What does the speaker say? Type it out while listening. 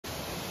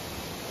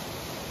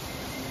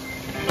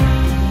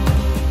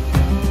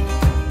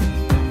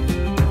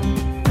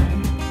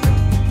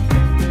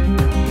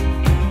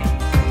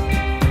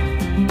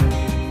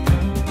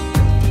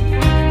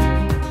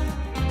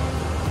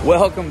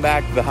Welcome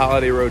back to the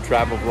Holiday Road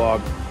Travel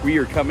Vlog. We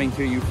are coming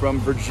to you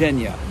from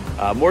Virginia,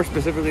 more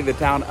specifically the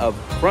town of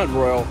Front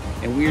Royal,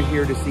 and we are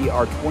here to see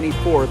our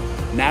 24th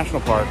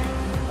national park,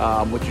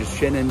 which is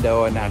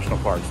Shenandoah National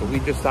Park. So we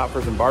just stopped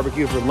for some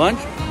barbecue for lunch.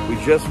 We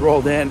just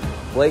rolled in.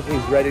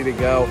 Blakely's ready to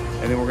go,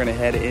 and then we're gonna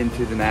head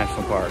into the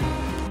national park.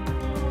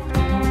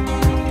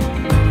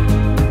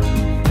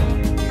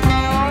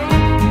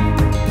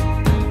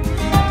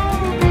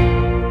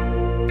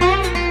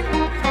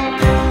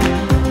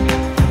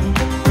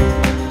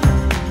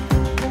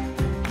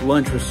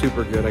 Lunch was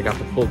super good. I got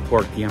the pulled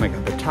pork, Deanna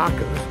got the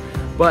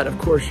tacos. But of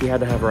course she had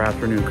to have her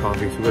afternoon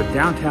coffee. So we're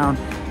downtown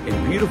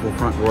in beautiful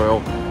Front Royal.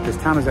 This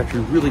town is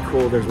actually really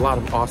cool. There's a lot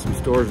of awesome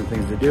stores and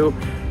things to do.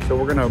 So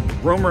we're gonna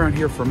roam around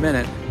here for a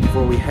minute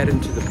before we head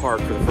into the park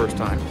for the first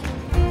time.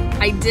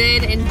 I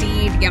did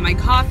indeed get my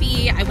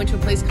coffee. I went to a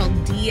place called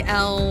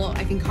DL,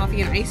 I think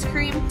Coffee and Ice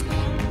Cream.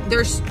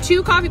 There's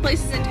 2 coffee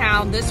places in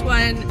town. This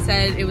one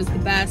said it was the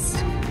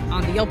best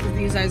on the Yelp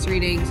reviews I was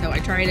reading, so I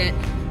tried it.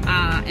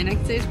 And I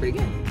can say it's pretty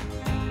good.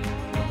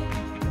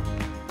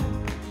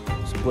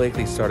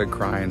 Blakely started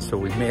crying, so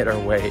we made our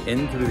way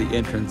in through the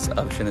entrance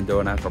of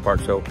Shenandoah National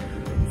Park. So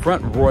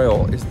Front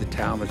Royal is the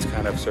town that's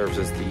kind of serves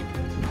as the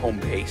home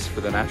base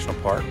for the national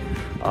park.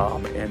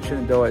 And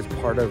Shenandoah is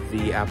part of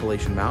the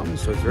Appalachian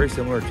Mountains, so it's very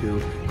similar to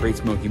Great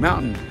Smoky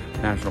Mountain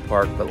National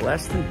Park, but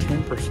less than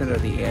 10%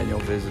 of the annual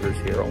visitors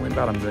here. Only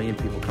about 1 million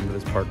people come to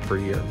this park per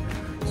year.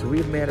 So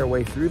we've made our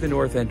way through the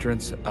north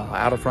entrance,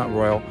 out of Front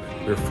Royal.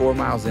 We're 4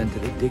 miles into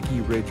the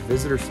Dickey Ridge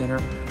Visitor Center.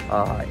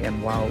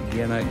 And while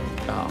Deanna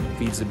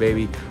feeds the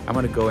baby, I'm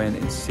gonna go in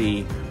and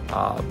see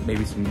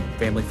maybe some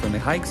family-friendly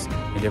hikes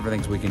and different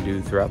things we can do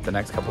throughout the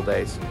next couple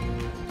days.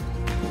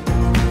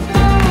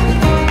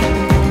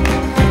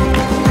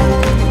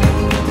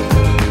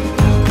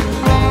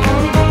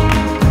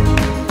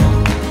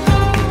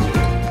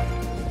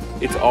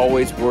 It's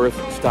always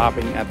worth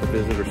stopping at the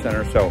visitor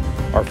center. So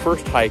our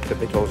first hike that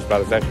they told us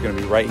about is actually going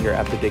to be right here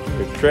at the Dickey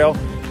Ridge Trail.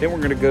 Then we're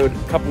going to go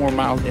a couple more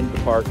miles into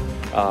the park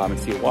and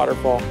see a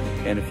waterfall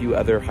and a few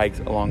other hikes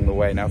along the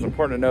way. Now it's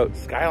important to note,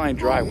 Skyline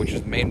Drive, which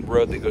is the main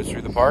road that goes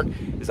through the park,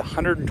 is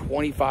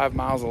 125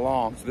 miles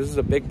long. So this is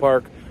a big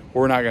park.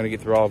 We're not going to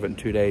get through all of it in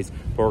 2 days,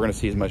 but we're going to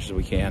see as much as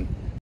we can.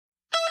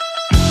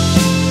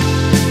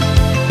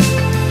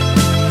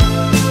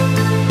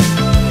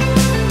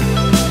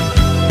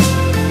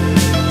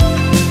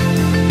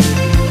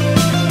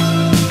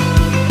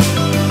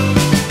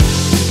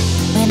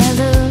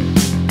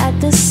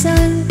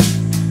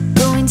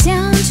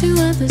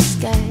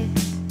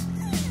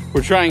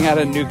 We're trying out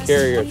a new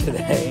carrier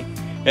today,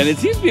 and it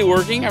seems to be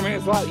working. I mean,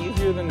 it's a lot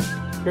easier than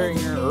carrying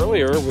her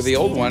earlier with the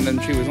old one,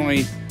 and she was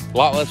only a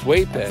lot less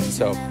weight then.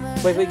 So,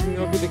 Blakely, can you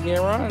look at the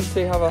camera and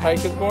see how the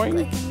hike is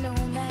going?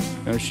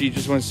 No, she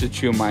just wants to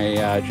chew my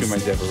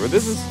zipper. But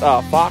this is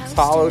Fox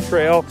Hollow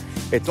Trail.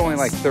 It's only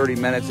like 30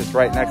 minutes. It's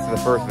right next to the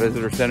first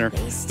visitor center.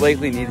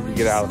 Blakely needed to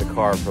get out of the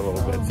car for a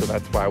little bit, so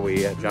that's why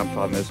we jumped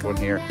on this one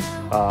here.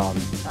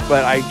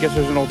 But I guess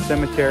there's an old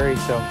cemetery,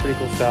 so pretty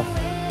cool stuff.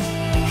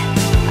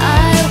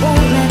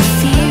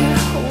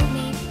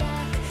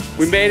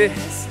 We made it,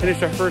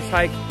 finished our first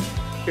hike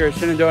here at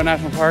Shenandoah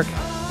National Park.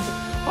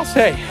 I'll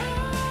say,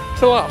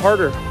 it's a lot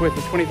harder with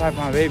a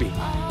 25-pound baby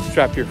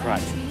strapped to your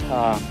front.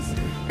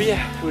 But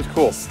yeah, it was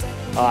cool.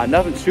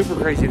 Nothing super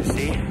crazy to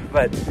see,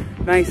 but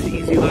nice,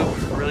 easy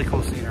loop, really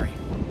cool scenery.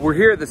 We're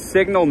here at the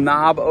Signal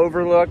Knob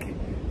Overlook.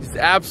 It's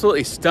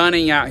absolutely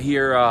stunning out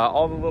here.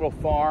 All the little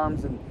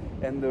farms and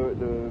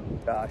the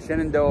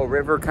Shenandoah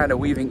River kind of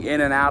weaving in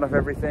and out of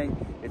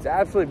everything. It's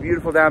absolutely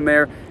beautiful down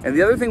there. And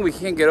the other thing we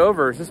can't get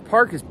over is this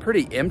park is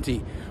pretty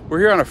empty. We're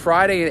here on a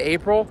Friday in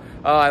April,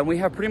 and we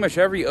have pretty much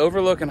every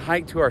overlook and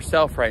hike to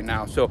ourselves right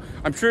now. So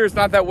I'm sure it's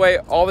not that way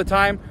all the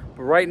time,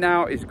 but right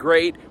now is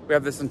great. We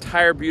have this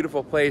entire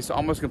beautiful place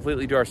almost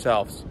completely to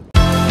ourselves.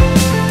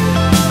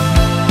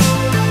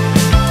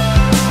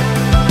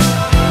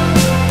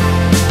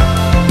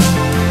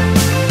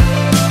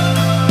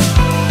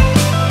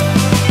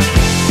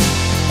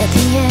 At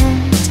the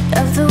end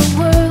of the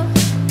world,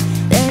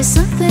 there is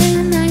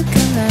something I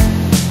can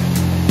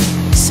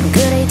learn. Some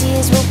good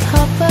ideas will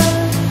pop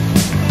up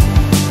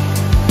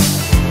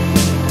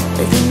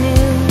with a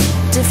new,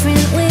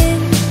 different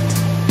wind.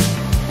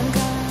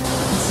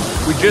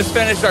 We just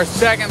finished our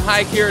second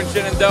hike here in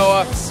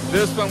Shenandoah.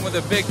 This one with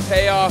a big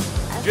payoff,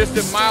 just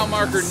at mile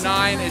marker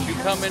 9 as you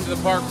come into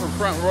the park from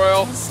Front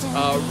Royal.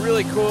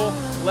 Really cool,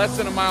 less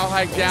than a mile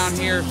hike down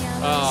here.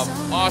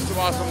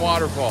 Awesome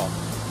waterfall.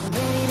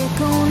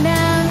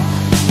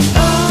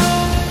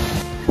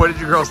 What did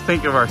you girls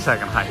think of our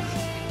second hike?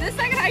 This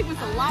second hike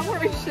was a lot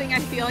more interesting, I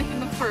feel like, than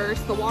the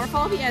first. The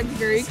waterfall at the end is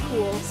very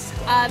cool.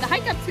 The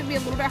hike up's gonna be a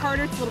little bit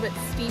harder. It's a little bit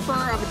steeper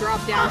of a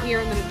drop down here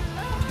and then a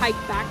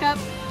hike back up,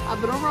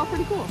 but overall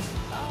pretty cool.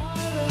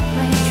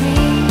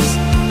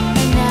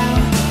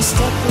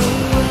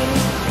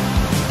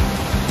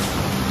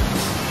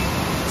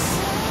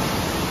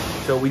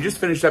 So we just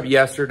finished up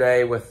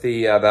yesterday with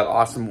the that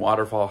awesome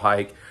waterfall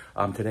hike.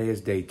 Today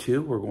is day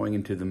 2. We're going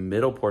into the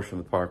middle portion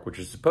of the park, which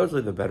is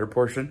supposedly the better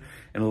portion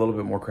and a little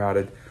bit more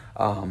crowded.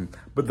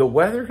 But the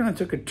weather kind of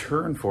took a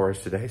turn for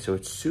us today. So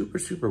it's super,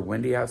 super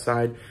windy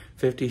outside,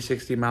 50,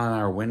 60 mile an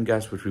hour wind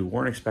gusts, which we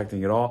weren't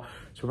expecting at all.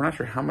 So we're not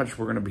sure how much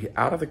we're going to be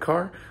out of the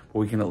car, but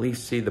we can at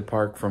least see the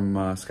park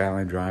from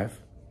Skyline Drive.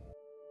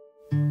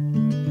 I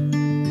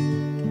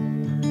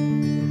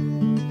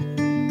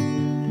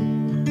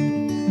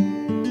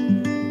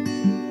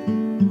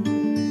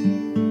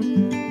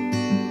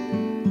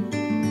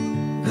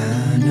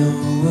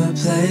know a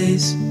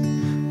place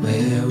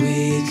where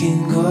we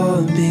can go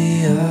and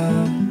be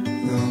alone.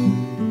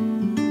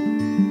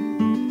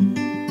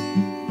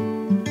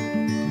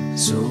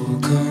 So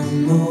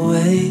come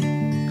away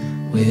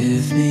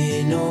with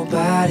me,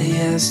 nobody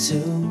has to.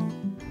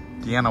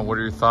 Deanna, what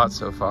are your thoughts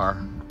so far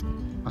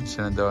on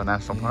Shenandoah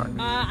National Park?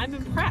 I'm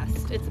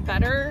impressed. It's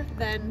better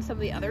than some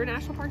of the other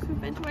national parks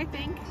we've been to, I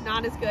think.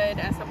 Not as good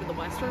as some of the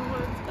western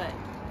ones, but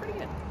pretty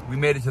good. We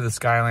made it to the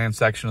Skyline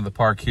section of the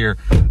park here.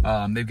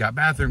 They've got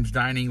bathrooms,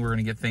 dining. We're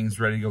gonna get things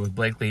ready to go with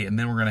Blakely, and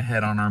then we're gonna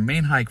head on our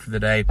main hike for the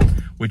day,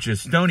 which is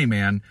Stony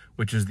Man,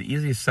 which is the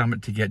easiest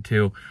summit to get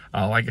to.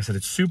 Like I said,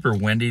 it's super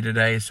windy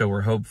today, so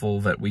we're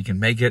hopeful that we can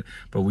make it,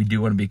 but we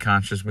do wanna be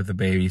conscious with the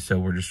baby, so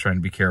we're just trying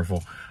to be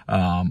careful.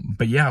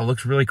 But yeah, it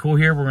looks really cool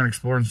here. We're gonna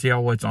explore and see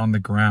all what's on the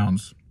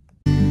grounds.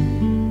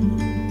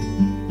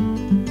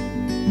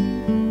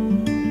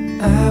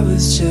 I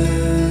was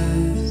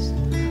just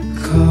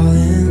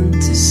calling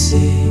to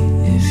see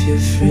if you're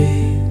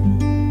free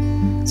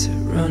to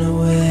run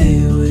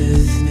away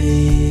with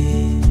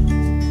me,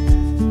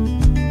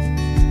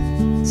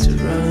 to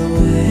run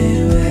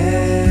away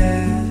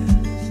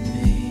with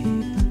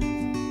me.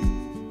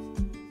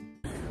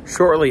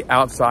 Shortly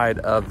outside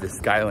of the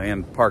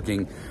Skyline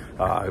parking,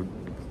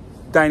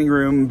 dining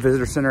room,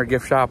 visitor center,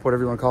 gift shop,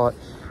 whatever you want to call it,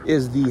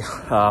 is the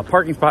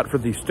parking spot for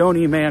the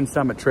Stony Man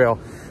Summit Trail.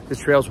 This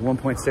trail is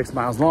 1.6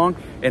 miles long,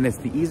 and it's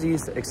the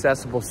easiest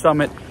accessible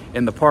summit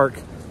in the park.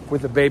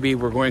 With the baby,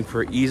 we're going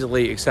for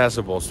easily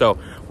accessible. So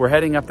we're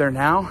heading up there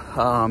now.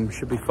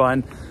 Should be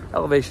fun.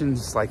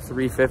 Elevation's like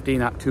 350,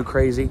 not too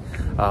crazy,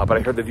 but I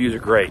heard the views are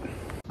great.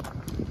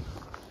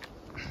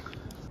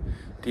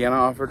 Deanna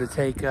offered to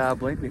take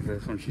Blakely for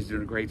this one. She's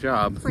doing a great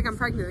job. It's like I'm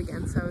pregnant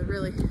again, so it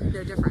really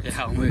no different.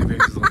 Yeah, only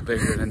baby's a little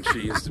bigger than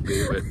she used to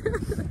be, but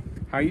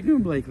how are you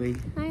doing, Blakely?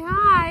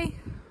 Hi.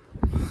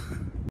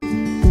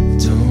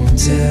 Don't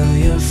tell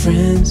your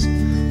friends,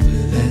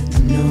 we'll let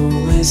them know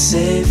we're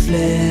safe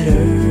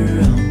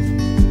later on.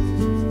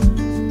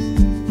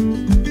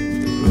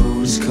 The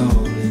road's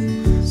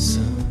calling,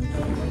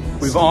 son.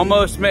 We've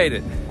almost made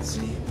it.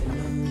 Sleeping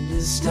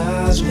under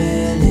stars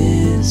when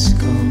it's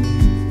gone.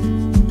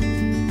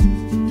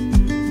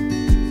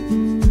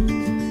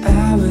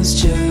 I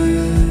was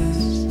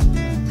just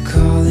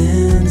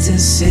calling to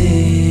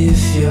see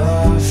if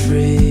you're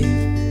free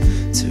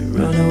to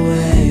run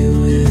away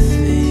with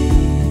me.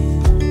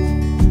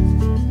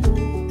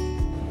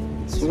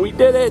 We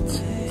did it!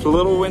 It's a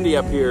little windy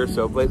up here,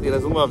 so Blakely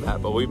doesn't love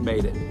that, but we've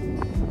made it.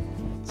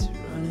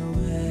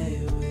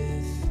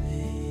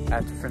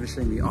 After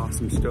finishing the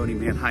awesome Stony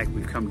Man hike,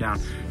 we've come down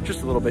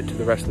just a little bit to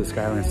the rest of the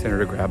Skyline Center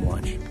to grab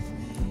lunch.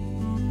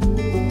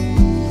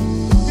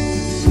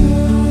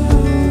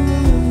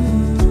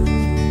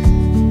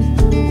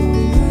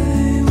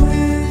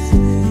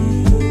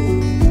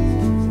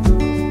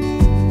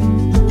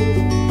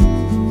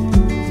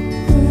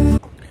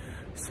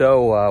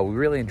 So we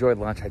really enjoyed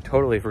lunch. I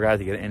totally forgot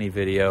to get any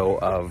video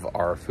of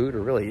our food,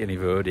 or really any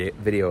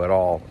video at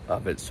all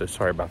of it, so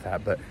sorry about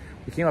that. But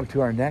we came up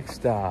to our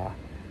next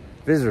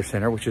visitor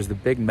center, which is the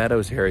Big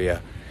Meadows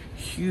area.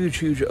 Huge,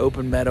 huge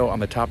open meadow on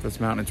the top of this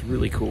mountain. It's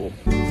really cool.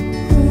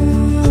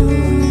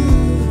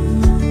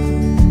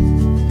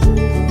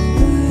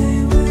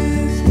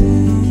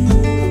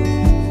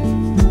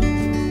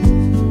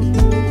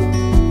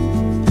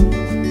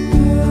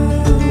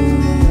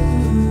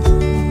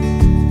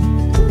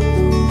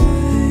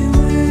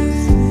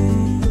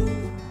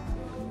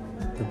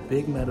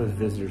 Big Meadows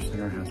Visitor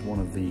Center has one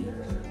of the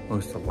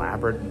most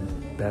elaborate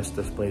and best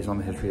displays on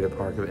the history of the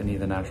park of any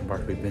of the national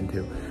parks we've been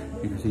to.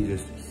 You can see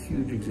just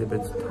huge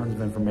exhibits, tons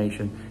of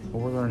information, and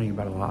we're learning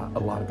about a lot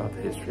about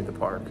the history of the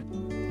park.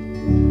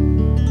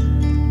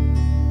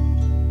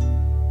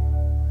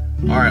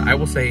 All right, I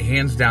will say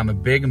hands down, the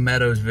Big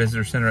Meadows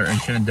Visitor Center in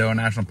Shenandoah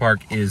National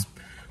Park is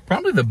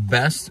probably the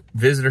best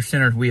visitor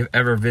center we have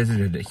ever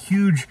visited. A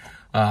huge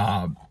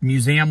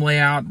museum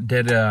layout,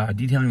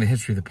 detailing the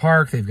history of the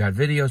park. They've got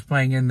videos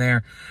playing in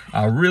there.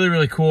 Really,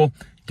 really cool.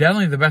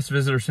 Definitely the best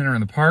visitor center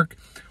in the park.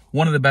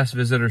 One of the best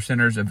visitor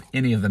centers of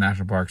any of the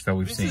national parks that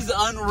we've seen. This is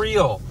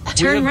unreal.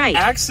 Turn right.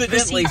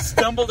 Accidentally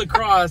stumbled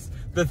across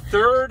the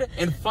third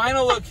and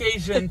final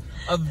location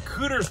of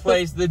Cooter's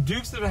place, the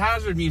Dukes of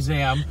Hazzard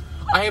Museum.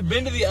 I have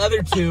been to the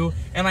other two,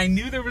 and I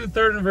knew there was a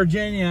third in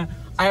Virginia.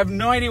 I have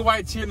no idea why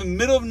it's here in the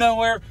middle of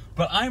nowhere,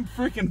 but I'm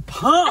freaking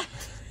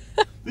pumped.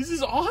 This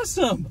is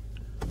awesome.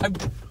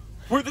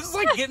 This is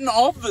like getting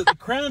all the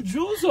crown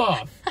jewels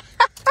off.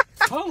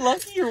 How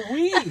lucky are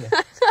we?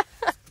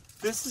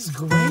 This is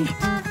great.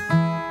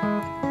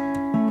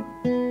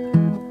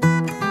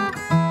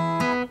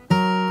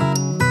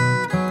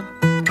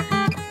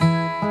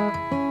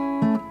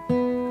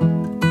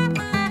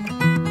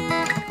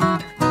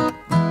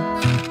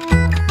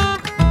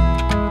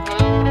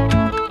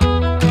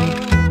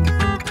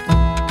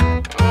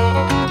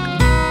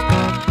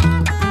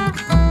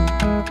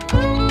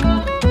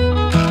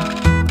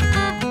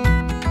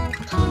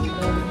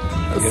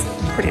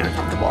 Pretty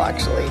uncomfortable,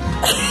 actually.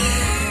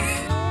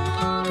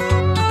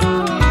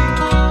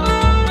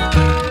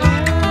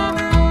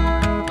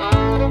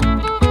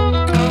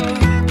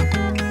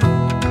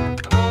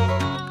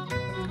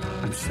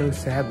 I'm so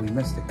sad we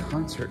missed the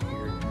concert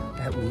here.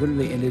 That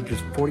literally ended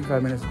just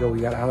 45 minutes ago. We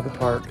got out of the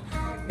park,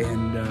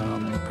 and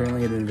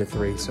apparently it ended at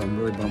 3, so I'm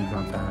really bummed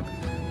about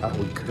that.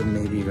 We could have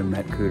maybe even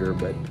met Cooter,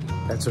 but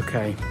that's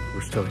okay.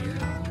 We're still here.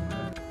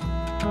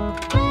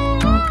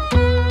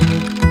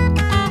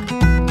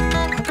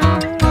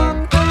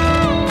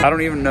 I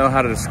don't even know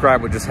how to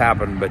describe what just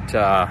happened, but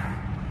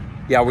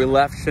yeah, we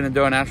left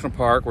Shenandoah National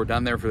Park. We're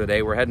done there for the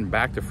day. We're heading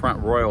back to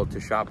Front Royal to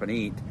shop and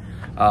eat.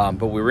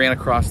 But we ran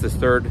across this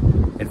third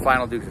and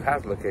final Dukes of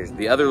Hazzard location.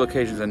 The other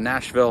locations in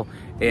Nashville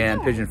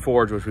and Pigeon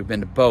Forge, which we've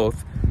been to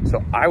both.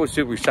 So I was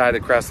super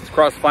excited to cross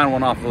the final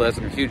one off the list.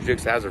 I'm a huge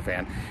Dukes of Hazzard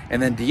fan.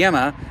 And then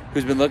Deanna,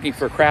 who's been looking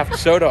for craft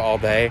soda all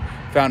day,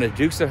 found a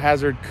Dukes of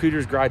Hazzard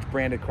Cooter's Garage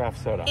branded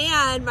craft soda.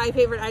 And my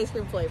favorite ice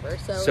cream flavor.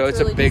 So it's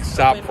really a big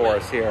stop for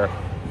us here,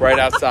 right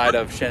outside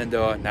of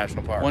Shenandoah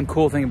National Park. One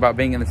cool thing about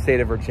being in the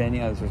state of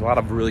Virginia is there's a lot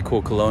of really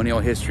cool colonial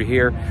history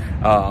here.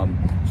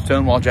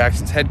 Stonewall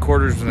Jackson's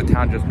headquarters was in the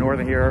town just north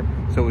of here.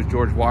 So was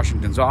George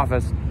Washington's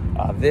office.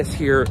 This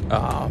here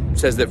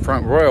says that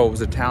Front Royal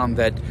was a town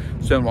that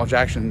Stonewall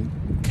Jackson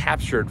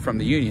captured from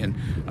the Union.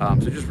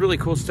 So just really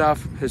cool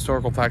stuff,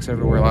 historical facts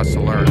everywhere, lots to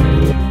learn.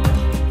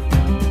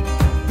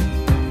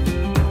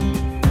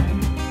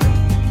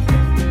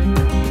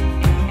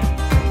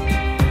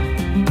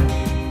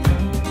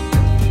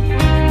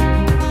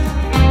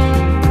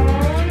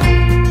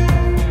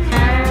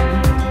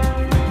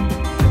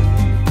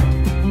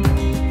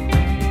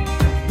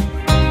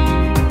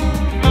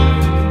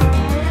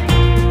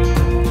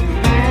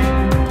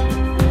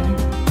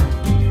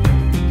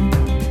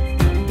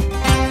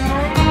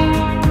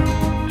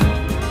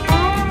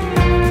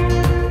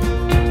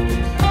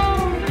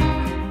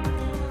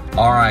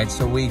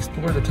 So we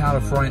explored the town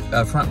of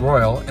Front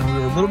Royal, and we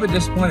were a little bit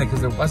disappointed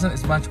because there wasn't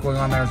as much going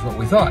on there as what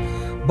we thought.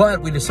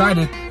 But we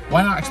decided,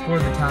 why not explore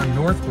the town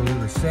north where we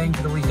were staying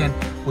for the weekend,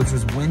 which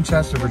was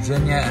Winchester,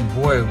 Virginia, and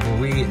boy, were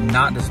we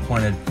not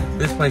disappointed.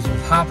 This place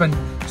was hopping,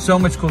 so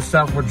much cool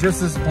stuff. We're just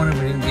disappointed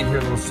we didn't get here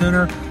a little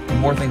sooner when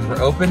more things were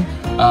open.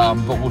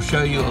 But we'll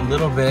show you a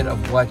little bit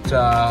of what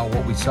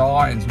we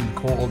saw and some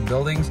cool old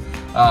buildings.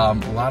 A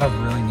lot of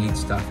really neat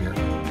stuff here.